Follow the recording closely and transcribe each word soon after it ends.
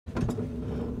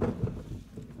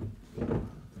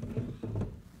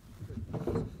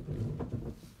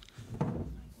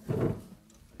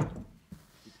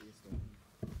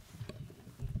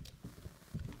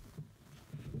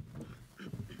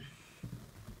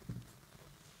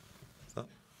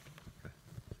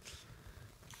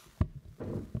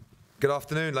Good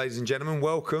afternoon, ladies and gentlemen.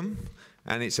 Welcome.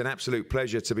 And it's an absolute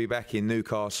pleasure to be back in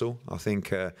Newcastle. I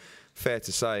think fair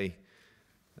to say,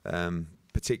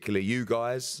 particularly you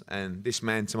guys and this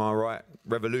man to my right,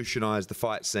 revolutionised the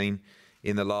fight scene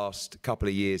in the last couple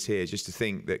of years here. Just to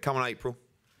think that, come on April,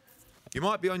 you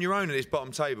might be on your own at this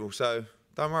bottom table, so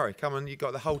don't worry, come on, you've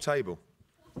got the whole table.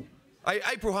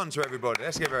 April Hunter, everybody.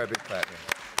 Let's give her a big clap.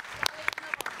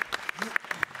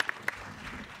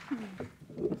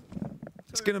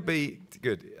 It's going to be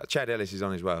good. Chad Ellis is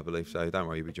on his way, I believe, so don't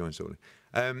worry, you'll be joined shortly.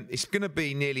 It's going to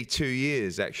be nearly 2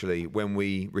 years, actually, when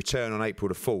we return on April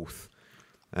the 4th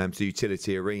to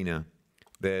Utility Arena.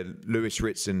 There, Lewis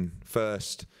Ritson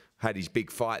first had his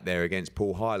big fight there against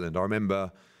Paul Hyland. I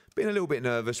remember being a little bit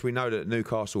nervous. We know that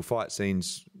Newcastle fight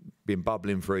scene's been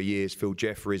bubbling for a year. Phil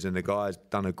Jeffries and the guys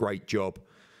done a great job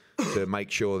to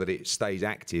make sure that it stays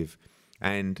active.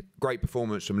 And great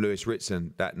performance from Lewis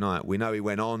Ritson that night. We know he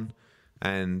went on.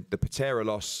 And the Patera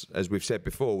loss, as we've said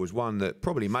before, was one that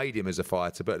probably made him as a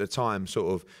fighter, but at the time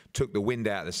sort of took the wind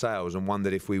out of the sails and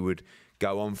wondered if we would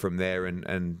go on from there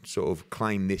and sort of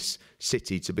claim this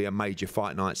city to be a major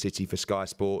fight night city for Sky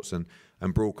Sports and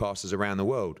broadcasters around the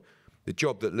world. The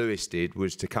job that Lewis did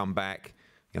was to come back,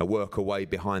 work away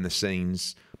behind the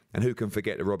scenes. And who can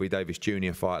forget the Robbie Davis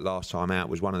Jr. fight last time out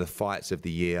was one of the fights of the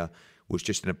year, was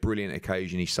just a brilliant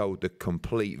occasion. He sold the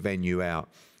complete venue out.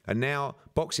 And now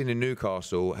boxing in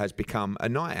Newcastle has become a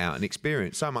night out, an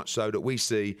experience, so much so that we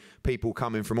see people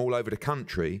coming from all over the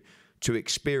country to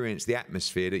experience the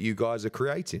atmosphere that you guys are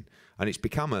creating. And it's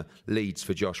become a Leeds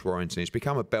for Josh Warrington, it's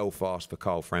become a Belfast for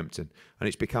Carl Frampton, and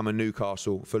it's become a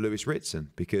Newcastle for Lewis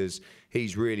Ritson, because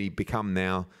he's really become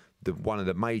now one of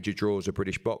the major draws of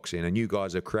British boxing, and you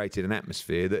guys have created an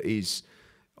atmosphere that is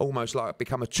almost like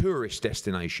become a tourist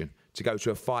destination to go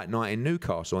to a fight night in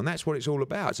Newcastle. And that's what it's all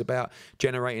about. It's about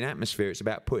generating atmosphere. It's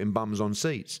about putting bums on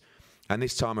seats. And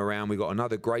this time around, we've got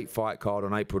another great fight card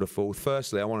on April the 4th.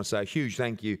 Firstly, I want to say a huge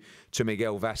thank you to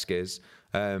Miguel Vazquez.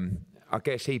 I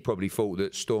guess he probably thought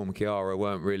that Storm Chiara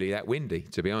weren't really that windy,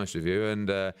 to be honest with you.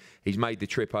 And he's made the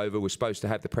trip over. We're supposed to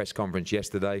have the press conference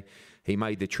yesterday. He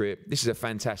made the trip. This is a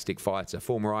fantastic fighter,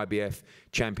 former IBF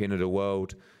champion of the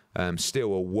world.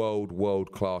 Still a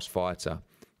world-class fighter.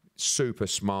 Super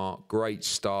smart, great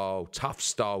style, tough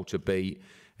style to beat,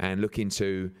 and looking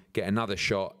to get another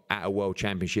shot at a world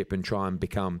championship and try and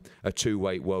become a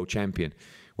two-weight world champion.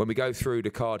 When we go through the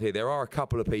card here, there are a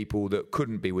couple of people that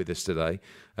couldn't be with us today.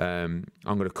 I'm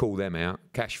going to call them out.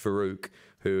 Kash Farouk,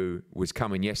 who was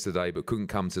coming yesterday but couldn't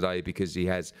come today because he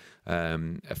has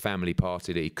a family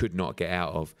party that he could not get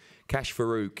out of. Kash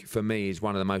Farouk, for me, is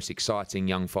one of the most exciting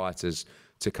young fighters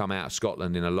to come out of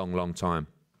Scotland in a long time.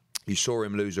 You saw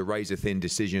him lose a razor-thin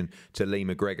decision to Lee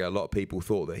McGregor. A lot of people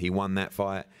thought that he won that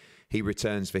fight. He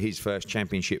returns for his first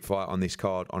championship fight on this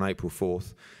card on April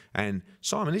 4th. And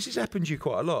Simon, this has happened to you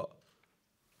quite a lot.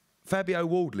 Fabio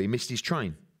Wardley missed his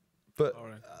train. But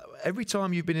every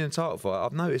time you've been in a title fight,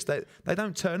 I've noticed that they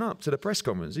don't turn up to the press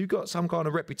conference. You've got some kind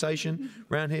of reputation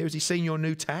around here. Has he seen your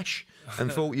new tash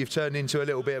and thought you've turned into a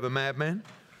little bit of a madman?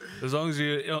 As long as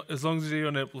you're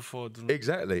on April 4th.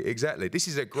 Exactly. This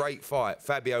is a great fight.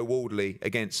 Fabio Wardley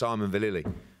against Simon Vallily.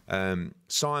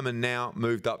 Simon now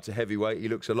moved up to heavyweight. He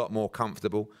looks a lot more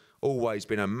comfortable. Always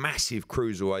been a massive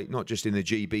cruiserweight, not just in the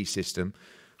GB system,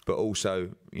 but also,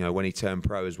 when he turned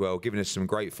pro as well, giving us some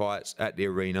great fights at the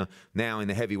arena. Now in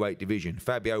the heavyweight division.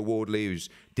 Fabio Wardley, who's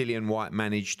Dillian White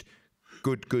managed.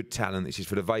 Good talent. This is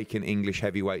for the vacant English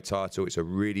heavyweight title. It's a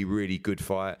really good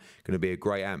fight. Going to be a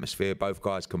great atmosphere. Both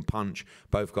guys can punch.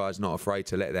 Both guys not afraid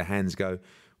to let their hands go.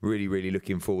 Really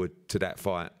looking forward to that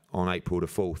fight on April the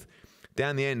 4th.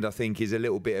 Down the end, I think, is a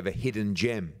little bit of a hidden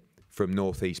gem from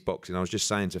North East boxing. I was just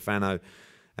saying to Fano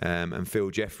and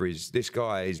Phil Jeffries, this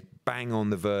guy is bang on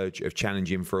the verge of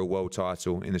challenging for a world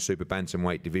title in the super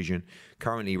bantamweight division.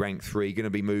 Currently ranked 3, going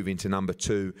to be moving to number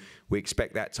 2. We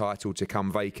expect that title to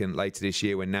come vacant later this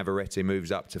year when Navarrete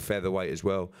moves up to featherweight as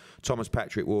well. Thomas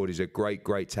Patrick Ward is a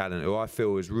great talent who I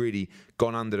feel has really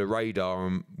gone under the radar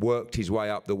and worked his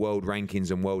way up the world rankings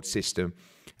and world system.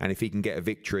 And if he can get a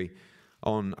victory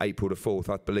on April the 4th,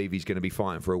 I believe he's going to be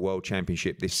fighting for a world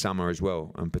championship this summer as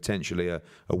well, and potentially a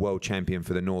world champion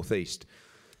for the North East.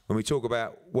 When we talk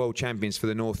about world champions for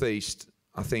the North East,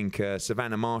 I think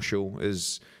Savannah Marshall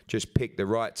has just picked the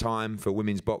right time for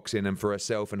women's boxing and for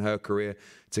herself and her career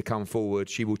to come forward.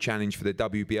 She will challenge for the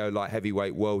WBO Light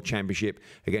Heavyweight World Championship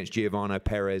against Giovanna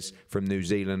Perez from New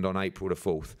Zealand on April the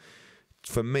 4th.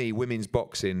 For me, women's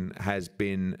boxing has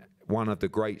been one of the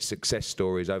great success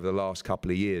stories over the last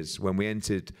couple of years. When we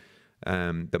entered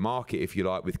the market, if you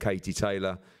like, with Katie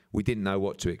Taylor. We didn't know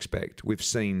what to expect. We've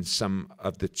seen some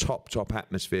of the top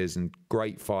atmospheres and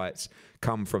great fights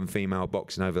come from female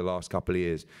boxing over the last couple of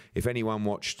years. If anyone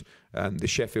watched the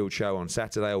Sheffield show on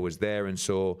Saturday or was there and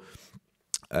saw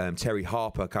Terry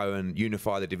Harper go and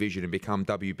unify the division and become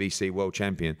WBC world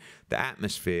champion, the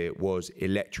atmosphere was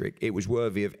electric. It was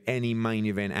worthy of any main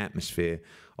event atmosphere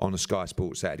on a Sky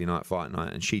Sports Saturday Night Fight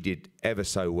Night, and she did ever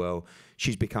so well.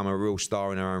 She's become a real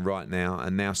star in her own right now,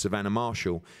 and now Savannah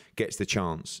Marshall gets the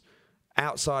chance.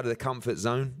 Outside of the comfort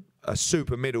zone, a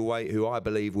super middleweight who I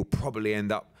believe will probably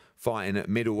end up fighting at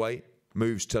middleweight,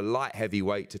 moves to light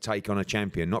heavyweight to take on a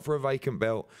champion, not for a vacant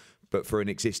belt, but for an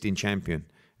existing champion.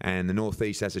 And the North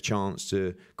East has a chance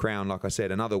to crown, like I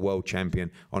said, another world champion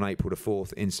on April the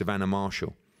 4th in Savannah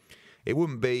Marshall. It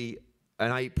wouldn't be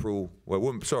an April, well,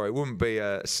 it wouldn't be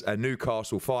a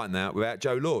Newcastle fight now without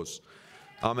Joe Laws.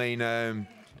 I mean,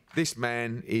 this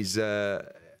man is,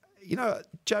 you know,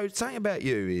 Joe, something about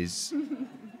you is,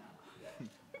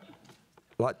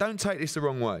 like, don't take this the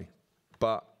wrong way,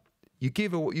 but you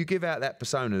give out that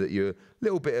persona that you're a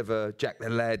little bit of a Jack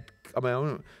the Lad. I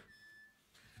mean,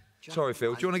 sorry,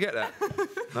 Phil, do you want to get that?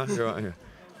 No, you're right here.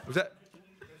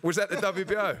 Was that the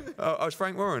WBO? Oh, I was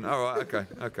Frank Warren. All right, okay.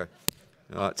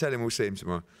 All right, tell him we'll see him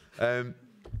tomorrow.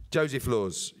 Joseph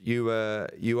Laws, you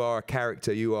are a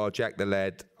character. You are Jack the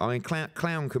Lad. I mean,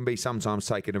 clown can be sometimes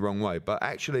taken the wrong way, but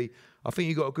actually, I think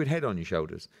you've got a good head on your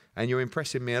shoulders, and you're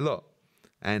impressing me a lot.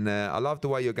 And I love the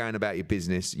way you're going about your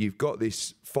business. You've got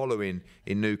this following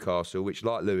in Newcastle, which,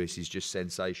 like Lewis, is just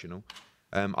sensational.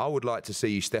 I would like to see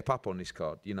you step up on this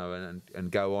card, you know,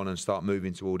 and go on and start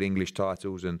moving toward English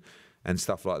titles and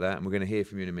stuff like that. And we're going to hear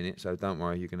from you in a minute, so don't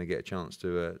worry, you're going to get a chance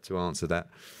to answer that.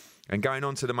 And going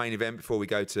on to the main event before we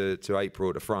go to April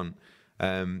at the front,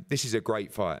 this is a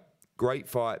great fight. Great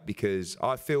fight because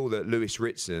I feel that Lewis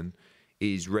Ritson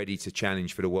is ready to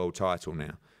challenge for the world title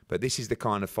now. But this is the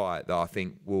kind of fight that I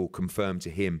think will confirm to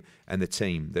him and the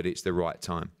team that it's the right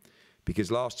time.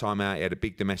 Because last time out, he had a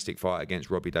big domestic fight against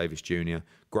Robbie Davis Jr.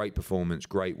 Great performance,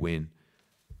 great win.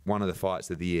 One of the fights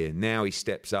of the year. Now he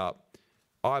steps up,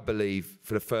 I believe,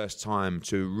 for the first time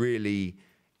to really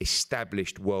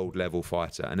established world-level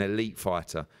fighter, an elite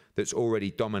fighter that's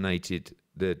already dominated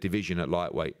the division at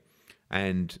lightweight.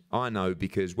 And I know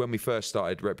because when we first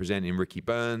started representing Ricky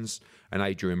Burns and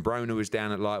Adrian Broner was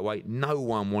down at lightweight, no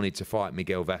one wanted to fight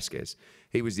Miguel Vazquez.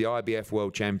 He was the IBF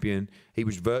world champion. He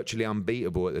was virtually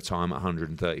unbeatable at the time at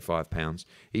 135 pounds.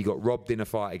 He got robbed in a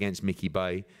fight against Mickey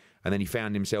Bay, and then he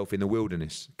found himself in the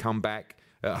wilderness. Come back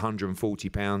at 140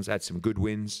 pounds, had some good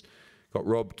wins. Got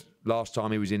robbed last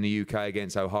time he was in the UK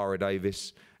against O'Hara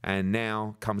Davis, and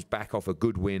now comes back off a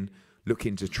good win,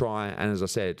 looking to try and, as I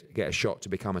said, get a shot to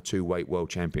become a two-weight world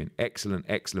champion. Excellent,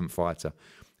 excellent fighter.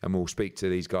 And we'll speak to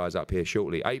these guys up here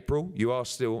shortly. April, you are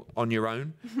still on your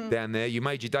own down there. You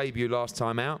made your debut last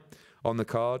time out on the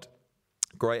card.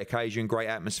 Great occasion, great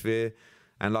atmosphere.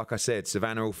 And like I said,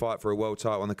 Savannah will fight for a world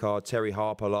title on the card. Terry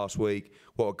Harper last week.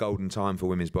 What a golden time for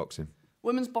women's boxing.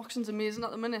 Women's boxing's amazing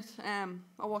at the minute.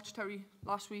 I watched Terry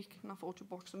last week and I thought your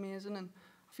box's amazing, and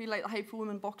I feel like the hype for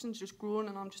women's boxing's just growing,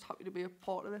 and I'm just happy to be a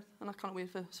part of it, and I can't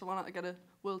wait for Savannah to get a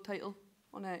world title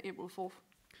on April 4th.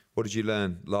 What did you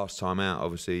learn last time out?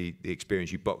 Obviously, the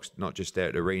experience you boxed not just there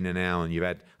at the arena now, and you've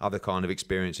had other kind of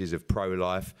experiences of pro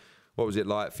life. What was it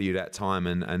like for you that time,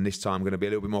 and this time going to be a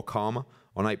little bit more calmer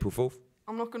on April 4th?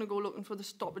 I'm not going to go looking for the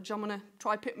stoppage. I'm going to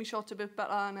try pick my shots a bit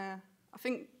better, and I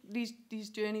think these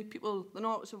journey people, they know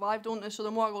how to survive, don't they? So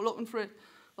the more I go looking for it,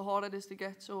 the harder it is to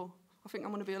get. So I think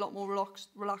I'm going to be a lot more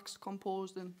relaxed,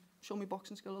 composed, and show my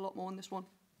boxing skill a lot more in this one.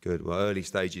 Good. Well, early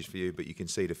stages for you, but you can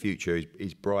see the future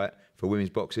is bright for women's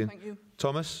boxing. Thank you.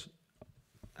 Thomas,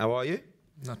 how are you?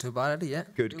 Not too bad, Eddie, yeah.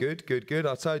 Good.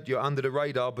 I told you you're under the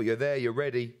radar, but you're there, you're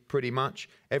ready, pretty much.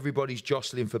 Everybody's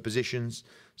jostling for positions.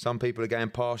 Some people are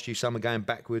going past you, some are going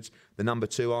backwards. The number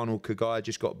 2, Arnold Kagai,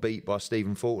 just got beat by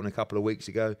Stephen Fulton a couple of weeks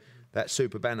ago. That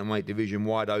super bantamweight division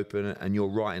wide open, and you're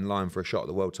right in line for a shot at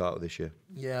the world title this year.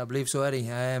 Yeah, I believe so, Eddie.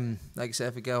 Like I said,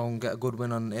 if we go and get a good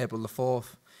win on April the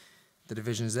 4th, the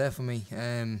division's there for me.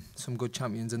 Some good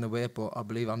champions in the weight, but I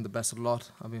believe I'm the best of the lot.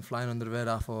 I've been flying under the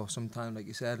radar for some time, like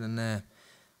you said, and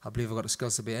I believe I've got the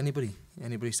skills to beat anybody.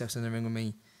 Anybody steps in the ring with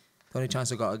me, the only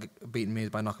chance I've got of beating me is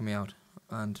by knocking me out,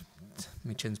 and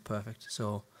my chin's perfect.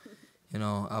 So, you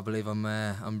know, I believe I'm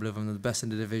the best in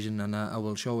the division, and I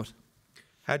will show it.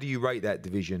 How do you rate that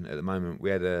division at the moment?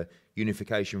 We had a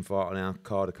unification fight on our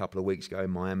card a couple of weeks ago in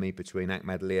Miami between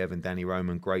Akhmadaliev and Danny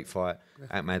Roman. Great fight.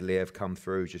 Yeah. Akhmadaliev come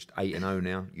through, just 8-0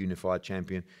 now, unified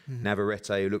champion.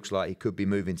 Navarrete, who looks like he could be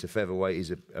moving to featherweight,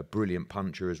 is a brilliant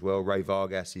puncher as well. Ray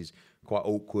Vargas is quite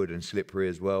awkward and slippery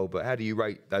as well. But how do you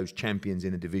rate those champions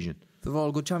in the division? They're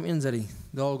all good champions, Eddie.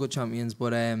 They're all good champions.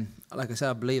 But like I said,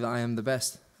 I believe that I am the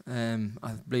best.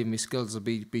 I believe my skills will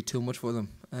be too much for them.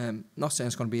 Not saying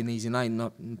it's going to be an easy night,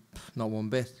 not one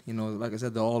bit. You know, like I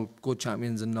said, they're all good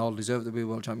champions and all deserve to be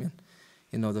world champion.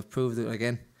 You know, they've proved it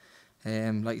again.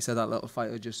 Like you said, that little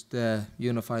fighter just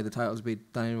unified the titles,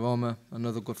 beat Danny Roma,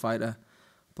 another good fighter.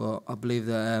 But I believe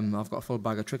that I've got a full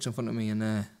bag of tricks in front of me,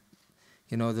 and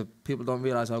you know, the people don't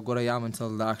realise how good I am until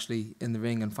they're actually in the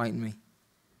ring and fighting me.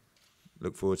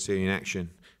 Look forward to seeing you in action,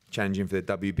 challenging for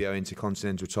the WBO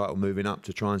Intercontinental title, moving up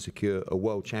to try and secure a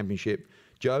world championship.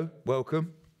 Joe,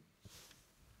 welcome.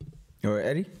 You all right,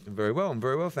 Eddie? I'm very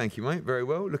well, thank you, mate. Very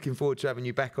well. Looking forward to having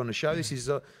you back on the show. This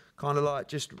is kind of like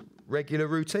just regular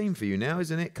routine for you now,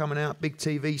 isn't it? Coming out, big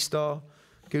TV star,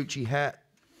 Gucci hat,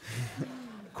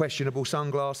 questionable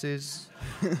sunglasses,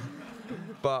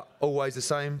 but always the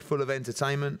same, full of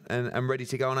entertainment and ready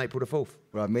to go on April the 4th.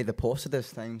 Well, I made the poster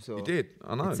this time, so... You did,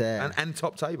 I know, and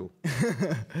top table.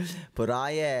 But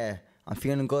I'm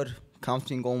feeling good,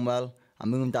 confident, going well.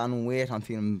 I'm moving down in weight, I'm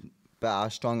feeling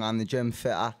better, stronger in the gym,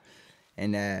 fitter.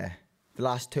 And the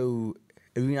last 2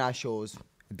 arena shows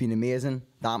have been amazing.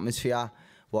 The atmosphere,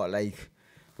 what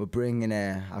we're bringing,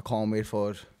 I can't wait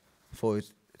for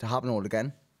it to happen all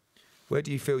again. Where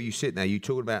do you feel you sit now? You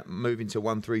talking about moving to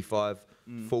 135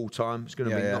 full time. It's going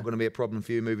to be not going to be a problem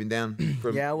for you moving down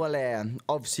from. Yeah, well,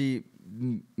 obviously,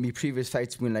 my previous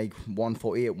fights have been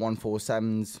 148,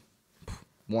 147s,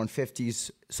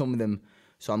 150s, some of them.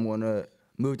 So I'm going to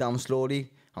move down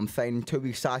slowly. I'm fighting 2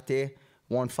 weeks Saturday,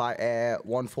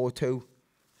 142,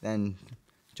 then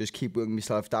just keep working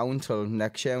myself down till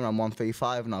next year when I'm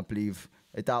 135, and I believe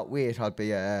at that weight I'll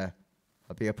be a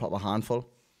proper handful.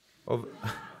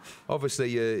 Obviously,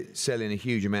 you're selling a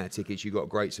huge amount of tickets. You've got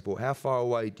great support. How far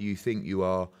away do you think you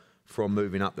are from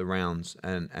moving up the rounds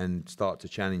and start to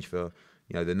challenge for,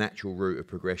 you know, the natural route of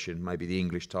progression, maybe the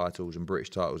English titles and British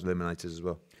titles, eliminators as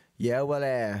well? Yeah,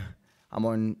 well, I'm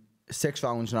on 6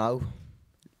 rounds now.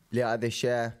 Later this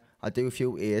year, I do a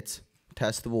few 8s,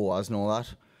 test the waters and all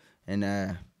that.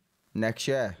 And next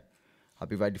year, I'll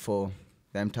be ready for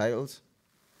them titles.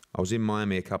 I was in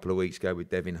Miami a couple of weeks ago with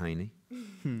Devin Haney.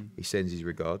 He sends his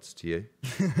regards to you.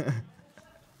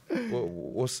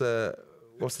 What's the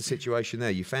situation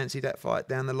there? You fancy that fight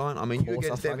down the line? I mean, you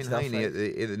against Devin Haney at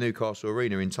the Newcastle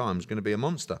Arena in time is going to be a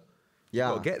monster. Yeah.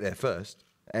 You've got to get there first.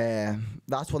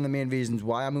 That's one of the main reasons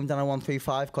why I moved down to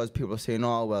 135, because people are saying,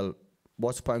 oh, well,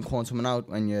 what's the point calling someone out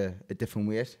when you're a different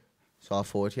weight? So I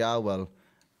thought, yeah, well,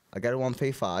 I get a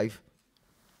 135,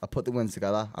 I put the wins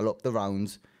together, I'll up the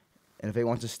rounds, and if they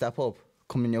want to step up,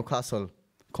 come to Newcastle,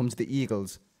 come to the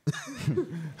Eagles.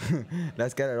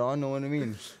 Let's get it on, know what I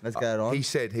mean? Let's get it on. He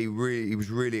said he was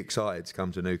really excited to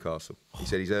come to Newcastle. He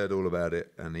said he's heard all about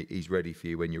it and he's ready for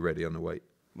you when you're ready on the weight.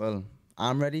 Well,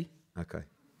 I'm ready. Okay,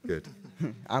 good.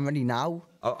 I'm ready now.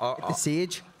 At the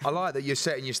stage. I like that you're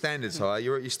setting your standards high.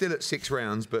 You're still at 6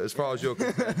 rounds, but as far as you're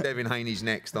concerned, Devin Haney's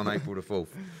next on April the 4th.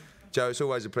 Joe, it's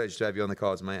always a pleasure to have you on the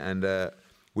cards, mate, and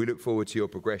we look forward to your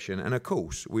progression. And, of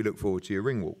course, we look forward to your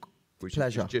ring walk, which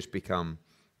has just become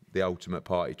the ultimate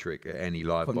party trick at any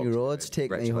live boxing. Put me roads,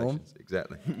 take me home.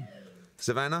 Exactly.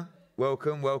 Savannah,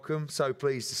 welcome. So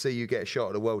pleased to see you get a shot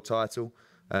at the world title.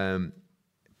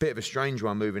 Bit of a strange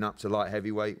one moving up to light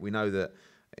heavyweight. We know that,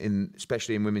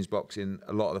 especially in women's boxing,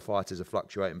 a lot of the fighters are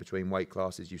fluctuating between weight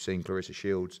classes. You've seen Clarissa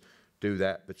Shields do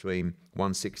that between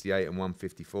 168 and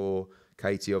 154.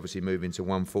 Katie obviously moving to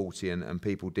 140 and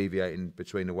people deviating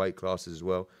between the weight classes as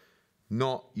well.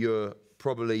 Not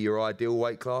probably your ideal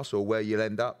weight class or where you'll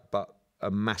end up, but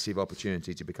a massive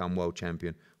opportunity to become world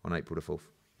champion on April the 4th.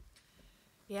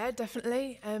 Yeah,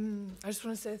 definitely. I just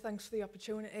want to say thanks for the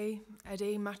opportunity,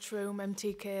 Eddie, Matchroom,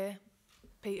 MTK,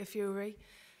 Peter Fury.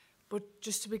 But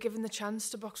just to be given the chance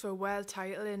to box for a world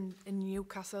title in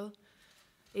Newcastle,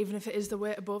 even if it is the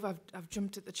weight above, I've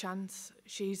jumped at the chance.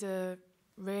 She's a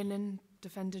reigning,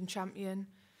 defending champion.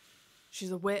 She's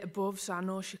a weight above, so I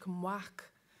know she can whack.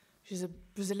 She's a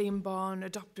Brazilian-born,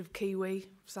 adoptive Kiwi,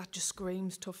 so that just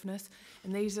screams toughness.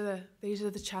 And these are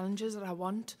the challenges that I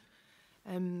want.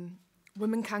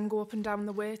 Women can go up and down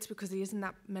the weights because there isn't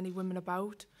that many women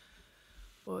about.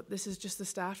 But this is just the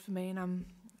start for me, and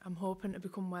I'm hoping to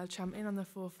become world champion on the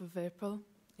 4th of April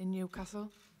in Newcastle.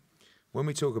 When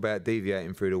we talk about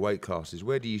deviating through the weight classes,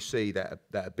 where do you see that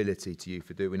ability to you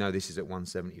for do? We know this is at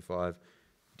 175.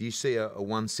 Do you see a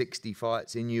 160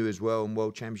 fights in you as well in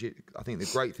World Championship? I think the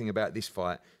great thing about this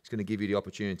fight is going to give you the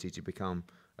opportunity to become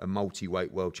a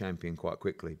multi-weight world champion quite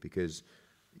quickly, because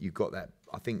you've got that.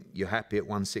 I think you're happy at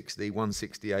 160,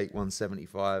 168,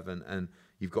 175, and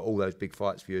you've got all those big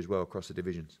fights for you as well across the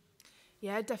divisions.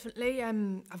 Yeah, definitely.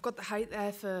 I've got the height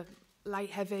there for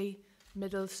light heavy,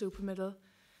 middle, super middle.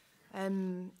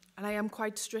 And I am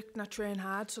quite strict and I train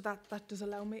hard, so that does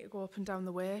allow me to go up and down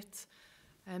the weight.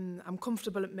 I'm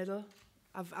comfortable at middle.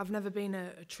 I've never been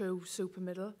a true super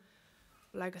middle.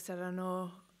 But like I said, I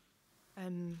know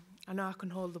I can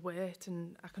hold the weight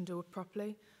and I can do it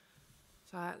properly.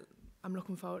 So I'm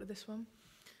looking forward to this one.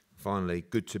 Finally,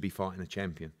 good to be fighting a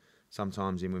champion.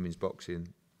 Sometimes in women's boxing,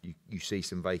 you see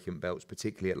some vacant belts,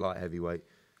 particularly at light heavyweight.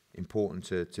 Important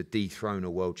to dethrone a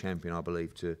world champion, I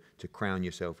believe, to crown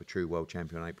yourself a true world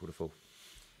champion on April the 4th.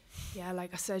 Yeah,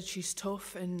 like I said, she's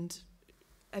tough, and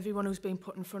everyone who's been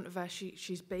put in front of her,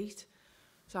 she's beat.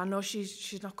 So I know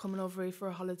she's not coming over here for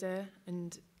a holiday,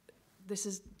 and this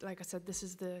is, like I said, this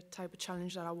is the type of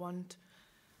challenge that I want.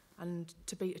 And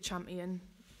to beat a champion,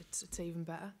 it's even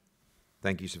better.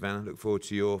 Thank you, Savannah. Look forward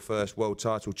to your first world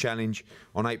title challenge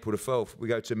on April the 12th. We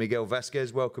go to Miguel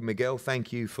Vazquez. Welcome, Miguel.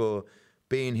 Thank you for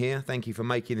being here. Thank you for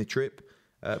making the trip.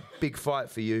 Big fight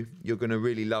for you. You're going to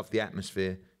really love the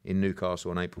atmosphere in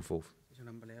Newcastle on April 4th. Es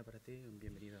una pelea para ti,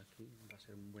 bienvenido aquí. Va a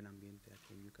ser un buen ambiente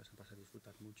aquí en Newcastle. Vas a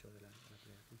disfrutar mucho de la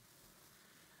pelea aquí.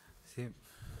 Sí.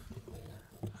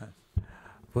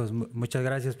 Pues muchas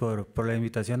gracias por la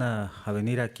invitación a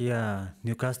venir aquí a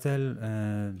Newcastle.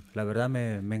 La verdad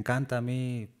me encanta a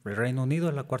mí el Reino Unido,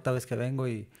 es la cuarta vez que vengo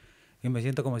y me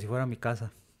siento como si fuera mi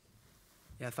casa.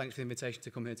 Yeah, thanks for the invitation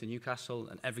to come here to Newcastle.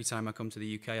 And every time I come to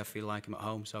the UK, I feel like I'm at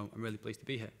home. So I'm really pleased to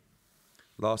be here.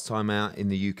 Last time out in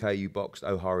the UK, you boxed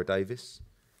O'Hara Davis.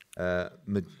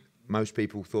 Most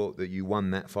people thought that you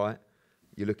won that fight.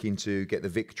 You're looking to get the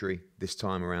victory this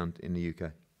time around in the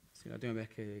UK. Sí, la última vez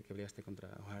que peleaste contra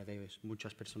O'Hara Davis,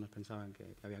 muchas personas pensaban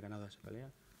que había ganado esa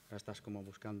pelea. Ahora estás como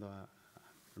buscando a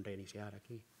reiniciar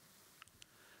aquí.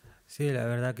 Sí, la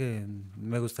verdad que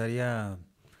me gustaría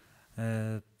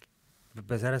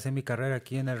empezar a hacer mi carrera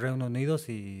aquí en el Reino Unido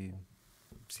si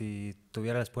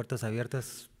tuviera las puertas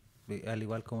abiertas, al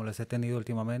igual como las he tenido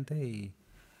últimamente,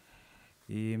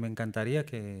 y me encantaría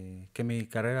que mi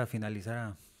carrera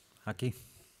finalizara aquí.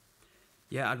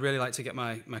 Yeah, I'd really like to get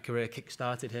my career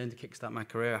kick-started here and to kick-start my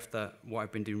career after what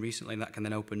I've been doing recently. That can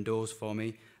then open doors for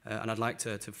me, and I'd like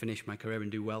to finish my career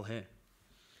and do well here.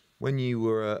 When you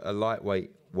were a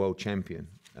lightweight world champion,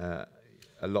 a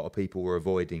lot of people were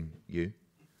avoiding you.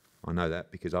 I know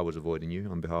that because I was avoiding you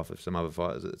on behalf of some other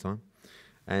fighters at the time.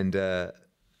 And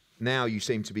now you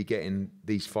seem to be getting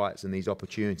these fights and these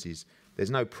opportunities.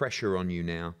 There's no pressure on you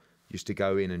now just to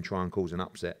go in and try and cause an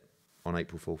upset on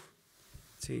April 4th.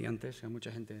 Sí, antes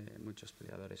muchos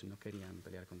peleadores no querían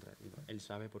pelear contra él. Él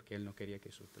sabe porque él no quería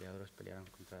que sus peleadores pelearan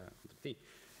contra ti.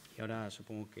 Y ahora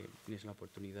supongo que tienes la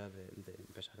oportunidad de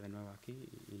empezar de nuevo aquí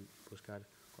y buscar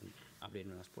abrir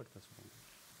nuevas puertas, supongo.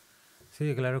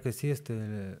 Sí, claro que sí.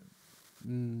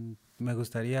 Me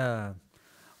gustaría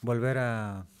volver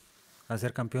a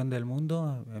ser campeón del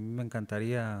mundo. A mí me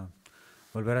encantaría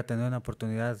volver a tener una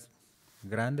oportunidad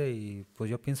grande y pues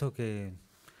yo pienso que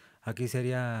aquí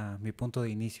sería mi punto de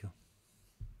inicio.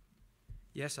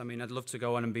 Yes, I mean, I'd love to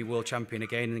go on and be world champion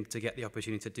again and to get the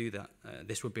opportunity to do that.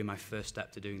 This would be my first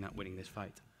step to doing that, winning this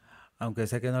fight. Aunque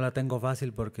sé que no la tengo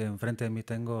fácil porque enfrente de mí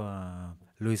tengo a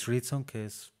Ritson, que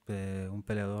es un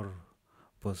peleador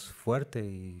pues fuerte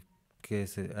y que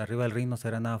arriba del ring no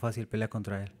será nada fácil pelear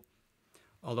contra él.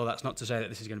 Although that's not to say that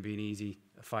this is going to be an easy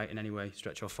fight in any way,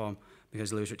 stretch or form,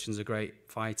 because Ritson's a great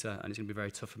fighter and it's going to be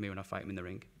very tough for me when I fight him in the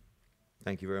ring.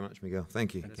 Thank you very much, Miguel.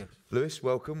 Thank you. Thank you. Lewis,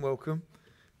 welcome, welcome.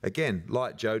 Again,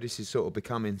 like Joe, this is sort of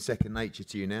becoming second nature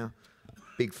to you now.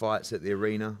 Big fights at the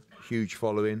arena, huge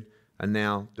following, and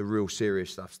now the real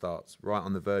serious stuff starts. Right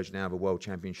on the verge now of a world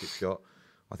championship shot.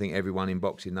 I think everyone in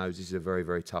boxing knows this is a very,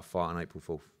 very tough fight on April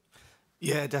 4th.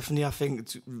 Yeah, definitely. I think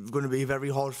it's going to be a very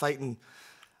hard fight, and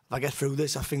if I get through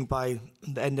this, I think by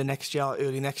the end of next year,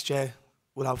 early next year,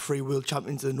 we'll have 3 world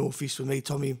champions in the North East with me,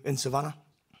 Tommy, and Savannah.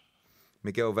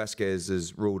 Miguel Vazquez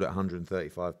has ruled at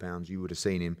 135 pounds. You would have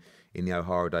seen him in the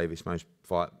O'Hara Davis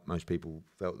fight. Most people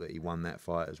felt that he won that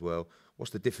fight as well.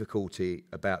 What's the difficulty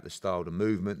about the style, the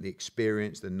movement, the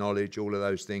experience, the knowledge, all of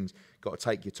those things? Got to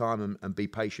take your time and be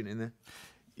patient in there?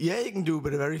 Yeah, he can do a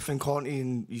bit of everything, can't he?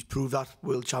 And he's proved that,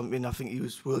 world champion. I think he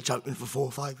was world champion for 4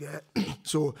 or 5 years.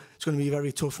 So it's going to be a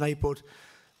very tough night, but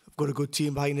I've got a good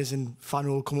team behind us and Fano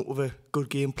will come up with a good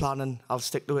game plan and I'll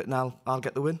stick to it and I'll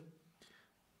get the win.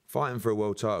 Fighting for a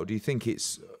world title, do you think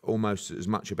it's almost as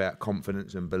much about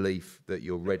confidence and belief that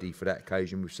you're ready for that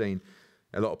occasion? We've seen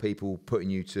a lot of people putting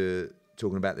you to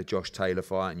talking about the Josh Taylor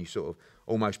fight, and you sort of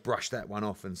almost brush that one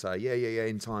off and say, yeah,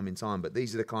 in time. But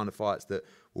these are the kind of fights that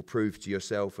will prove to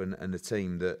yourself and the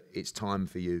team that it's time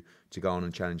for you to go on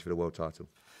and challenge for the world title.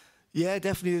 Yeah,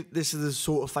 definitely. This is the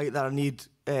sort of fight that I need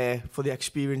for the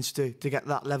experience to get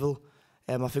that level.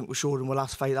 I think we showed in the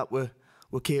last fight that we're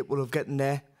capable of getting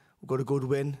there. We've got a good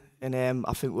win, and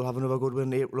I think we'll have another good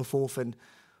win April the 4th, and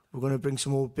we're going to bring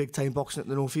some more big-time boxing at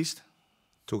the North East.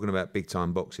 Talking about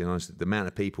big-time boxing, honestly, the amount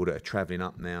of people that are travelling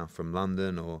up now from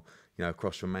London or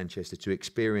across from Manchester to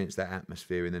experience that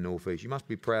atmosphere in the North East, you must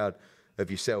be proud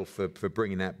of yourself for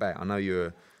bringing that back. I know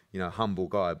you're a humble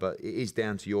guy, but it is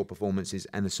down to your performances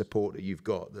and the support that you've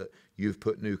got that you've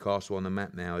put Newcastle on the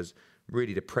map now as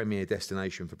really the premier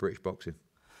destination for British boxing.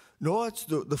 No, it's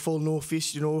the full North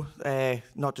East,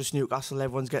 not just Newcastle.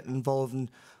 Everyone's getting involved,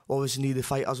 and obviously need the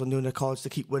fighters on doing the cards to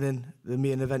keep winning, the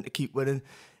main event to keep winning,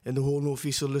 and the whole North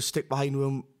East will just stick behind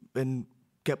them and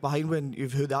get behind when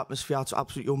you've heard the atmosphere. It's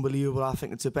absolutely unbelievable. I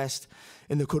think it's the best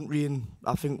in the country, and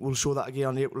I think we'll show that again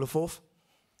on April the 4th.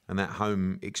 And that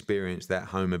home experience, that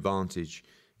home advantage,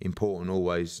 important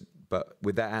always. But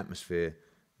with that atmosphere,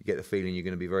 you get the feeling you're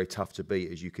going to be very tough to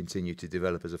beat as you continue to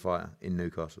develop as a fighter in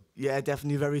Newcastle. Yeah,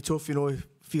 definitely very tough. It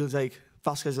feels like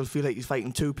Vazquez will feel like he's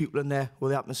fighting two people in there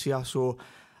with the atmosphere. So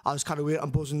I was kind of waiting,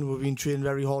 I'm buzzing. We've been training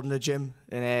very hard in the gym,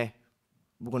 and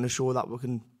we're going to show that we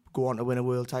can go on to win a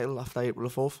world title after April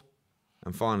the 4th.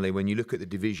 And finally, when you look at the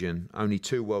division, only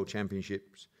 2 world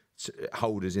championships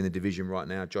holders in the division right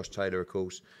now. Josh Taylor, of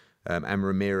course, and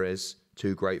Ramirez,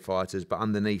 2 great fighters. But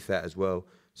underneath that as well,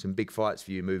 some big fights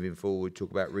for you moving forward. Talk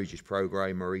about Regis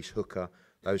Prograis, Maurice Hooker,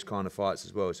 those kind of fights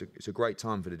as well. It's a great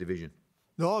time for the division.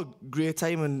 No, great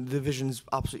time, and the division's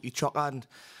absolutely chocker. And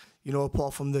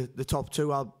apart from the top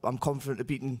 2, I'm confident of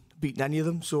beating any of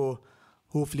them. So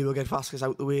hopefully we'll get Vazquez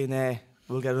out the way, and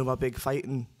we'll get another big fight,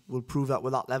 and we'll prove that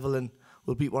we're that level, and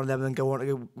we'll beat one of them and go on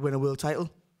to win a world title.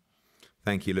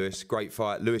 Thank you, Lewis. Great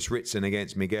fight. Lewis Ritson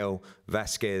against Miguel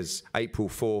Vazquez, April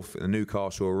 4th in the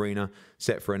Newcastle Arena,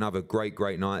 set for another great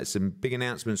night. Some big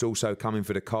announcements also coming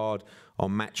for the card on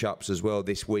matchups as well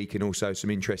this week, and also some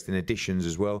interesting additions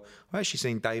as well. I've actually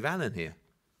seen Dave Allen here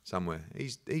somewhere.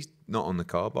 He's not on the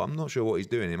card, but I'm not sure what he's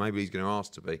doing here. Maybe he's going to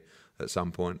ask to be at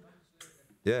some point.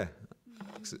 Yeah.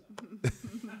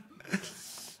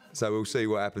 So we'll see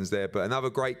what happens there. But another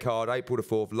great card, April the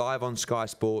 4th, live on Sky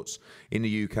Sports in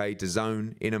the UK,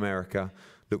 DAZN in America.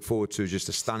 Look forward to just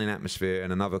a stunning atmosphere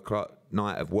and another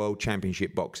night of World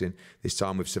Championship boxing, this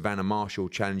time with Savannah Marshall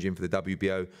challenging for the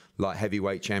WBO Light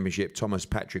Heavyweight Championship. Thomas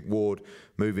Patrick Ward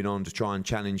moving on to try and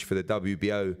challenge for the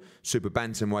WBO Super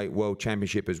Bantamweight World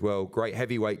Championship as well. Great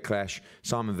heavyweight clash.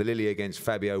 Simon Vallily against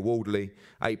Fabio Wardley.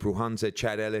 April Hunter,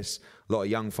 Chad Ellis. A lot of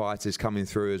young fighters coming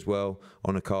through as well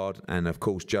on the card. And of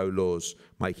course, Joe Laws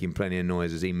making plenty of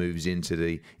noise as he moves into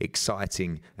the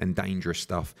exciting and dangerous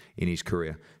stuff in his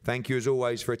career. Thank you as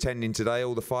always for attending today.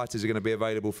 All the fighters are going to be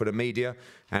available for the media,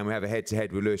 and we have a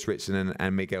head-to-head with Lewis Ritson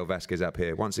and Miguel Vazquez up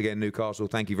here. Once again, Newcastle,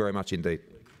 thank you very much indeed.